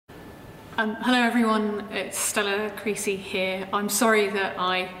Hello everyone, it's Stella Creasy here. I'm sorry that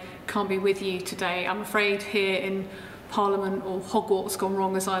I can't be with you today. I'm afraid here in Parliament, or Hogwarts gone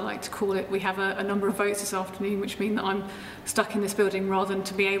wrong as I like to call it, we have a number of votes this afternoon which mean that I'm stuck in this building rather than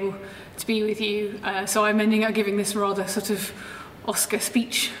to be able to be with you. So I'm ending up giving this rather sort of Oscar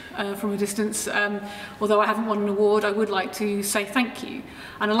speech from a distance. Although I haven't won an award, I would like to say thank you.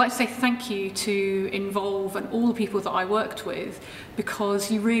 And I'd like to say thank you to Involve and all the people that I worked with,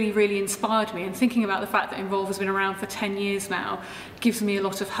 because you really inspired me. And thinking about the fact that Involve has been around for 10 years now gives me a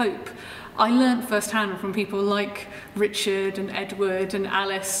lot of hope. I learnt firsthand from people like Richard and Edward and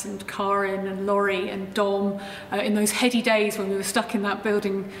Alice and Karin and Laurie and Dom in those heady days when we were stuck in that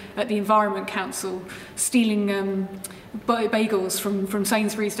building at the Environment Council, stealing bagels from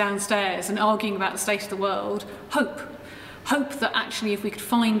Sainsbury's downstairs and arguing about the state of the world. Hope that actually if we could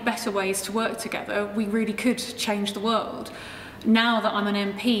find better ways to work together, we really could change the world. Now that I'm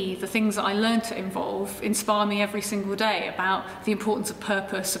an MP, the things that I learned to Involve inspire me every single day about the importance of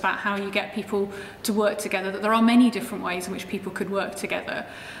purpose, about how you get people to work together, that there are many different ways in which people could work together.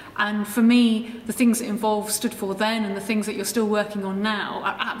 And for me, the things that Involve stood for then and the things that you're still working on now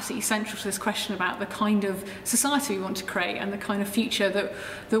are absolutely central to this question about the kind of society we want to create and the kind of future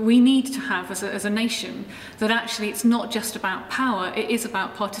that we need to have as a nation, that actually it's not just about power, it is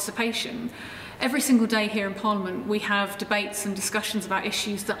about participation. Every single day here in Parliament we have debates and discussions about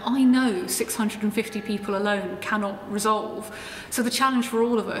issues that I know 650 people alone cannot resolve. So the challenge for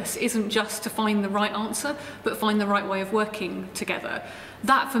all of us isn't just to find the right answer, but find the right way of working together.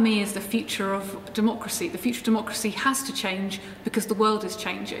 That for me is the future of democracy. The future of democracy has to change because the world is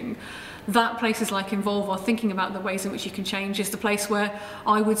changing. That places like Involve are thinking about the ways in which you can change is the place where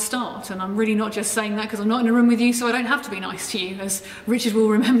I would start. And I'm really not just saying that because I'm not in a room with you, so I don't have to be nice to you, as Richard will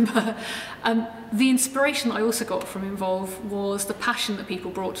remember. The inspiration that I also got from Involve was the passion that people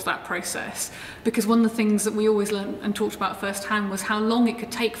brought to that process. Because one of the things that we always learned and talked about firsthand was how long it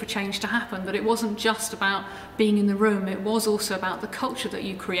could take for change to happen, that it wasn't just about being in the room, it was also about the culture that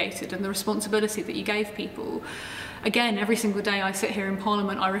you created and the responsibility that you gave people. Again, every single day I sit here in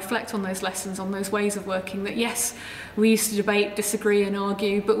Parliament, I reflect on those lessons, on those ways of working, that yes, we used to debate, disagree and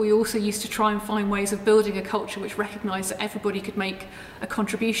argue, but we also used to try and find ways of building a culture which recognised that everybody could make a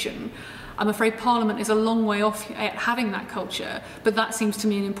contribution. I'm afraid Parliament is a long way off at having that culture, but that seems to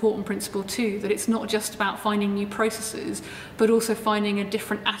me an important principle too, that it's not just about finding new processes, but also finding a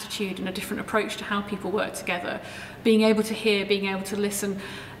different attitude and a different approach to how people work together. Being able to hear, being able to listen,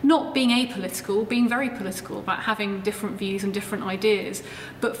 not being apolitical, being very political about having different views and different ideas,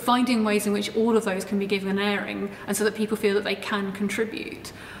 but finding ways in which all of those can be given an airing and so that people feel that they can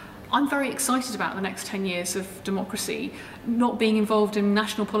contribute. I'm very excited about the next 10 years of democracy, not being involved in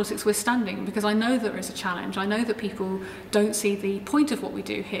national politics withstanding, because I know there is a challenge. I know that people don't see the point of what we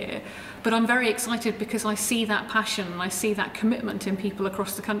do here, but I'm very excited because I see that passion and I see that commitment in people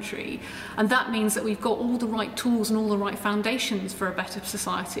across the country. And that means that we've got all the right tools and all the right foundations for a better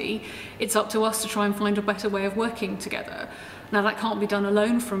society. It's up to us to try and find a better way of working together. Now that can't be done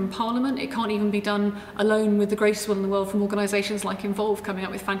alone from Parliament, it can't even be done alone with the greatest will in the world from organisations like Involve coming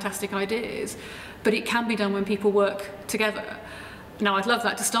up with fantastic ideas, but it can be done when people work together. Now I'd love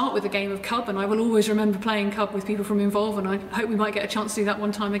that to start with a game of Cub, and I will always remember playing Cub with people from Involve, and I hope we might get a chance to do that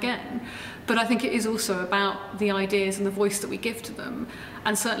one time again. But I think it is also about the ideas and the voice that we give to them.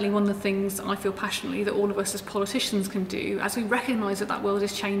 And certainly one of the things that I feel passionately that all of us as politicians can do, as we recognise that that world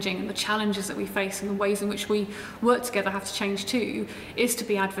is changing and the challenges that we face and the ways in which we work together have to change too, is to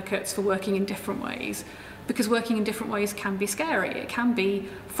be advocates for working in different ways. Because working in different ways can be scary, it can be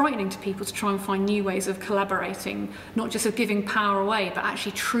frightening to people to try and find new ways of collaborating, not just of giving power away, but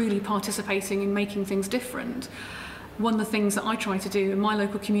actually truly participating in making things different. One of the things that I try to do in my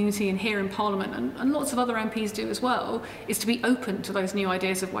local community and here in Parliament, and lots of other MPs do as well, is to be open to those new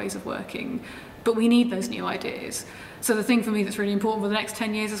ideas of ways of working. But we need those new ideas. So the thing for me that's really important for the next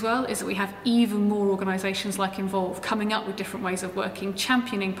 10 years as well is that we have even more organisations like Involve coming up with different ways of working,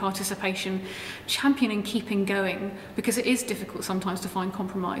 championing participation, championing keeping going, because it is difficult sometimes to find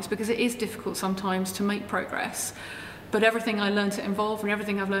compromise, because it is difficult sometimes to make progress. But everything I learned to Involve and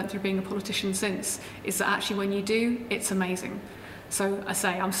everything I've learned through being a politician since is that actually when you do, it's amazing. So I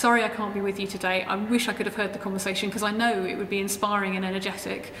say, I'm sorry I can't be with you today. I wish I could have heard the conversation because I know it would be inspiring and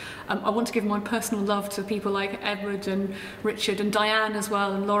energetic. I want to give my personal love to people like Edward and Richard and Diane as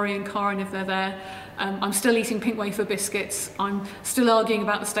well, and Laurie and Karin if they're there. I'm still eating pink wafer biscuits, I'm still arguing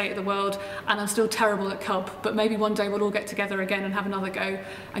about the state of the world, and I'm still terrible at Cub, but maybe one day we'll all get together again and have another go,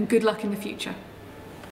 and good luck in the future.